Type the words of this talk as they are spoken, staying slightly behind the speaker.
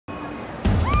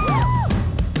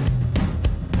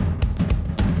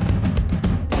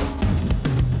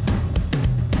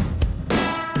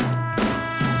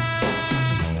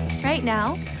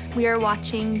We are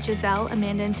watching Giselle,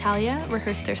 Amanda, and Thalia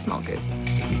rehearse their small group.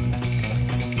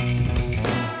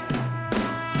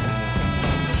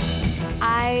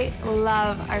 I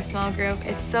love our small group.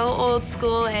 It's so old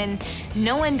school and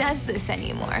no one does this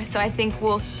anymore. So I think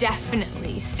we'll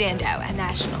definitely stand out at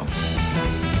nationals.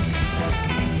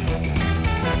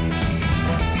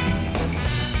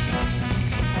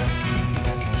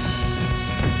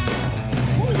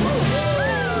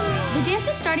 The dance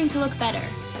is starting to look better,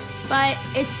 but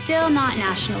it's still not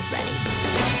nationals ready.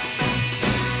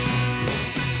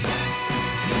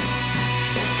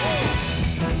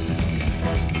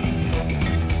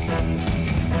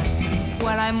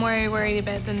 What I'm more worried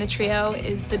about than the trio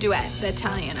is the duet that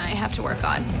Thalia and I have to work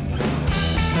on.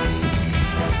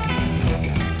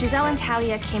 Giselle and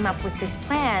Thalia came up with this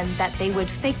plan that they would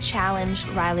fake challenge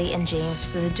Riley and James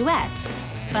for the duet.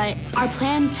 But our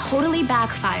plan totally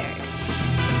backfired.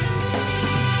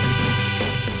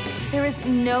 There is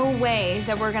no way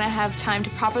that we're gonna have time to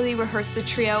properly rehearse the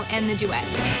trio and the duet.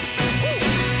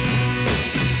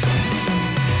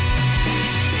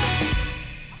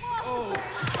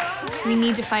 We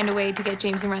need to find a way to get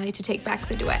James and Riley to take back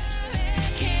the duet.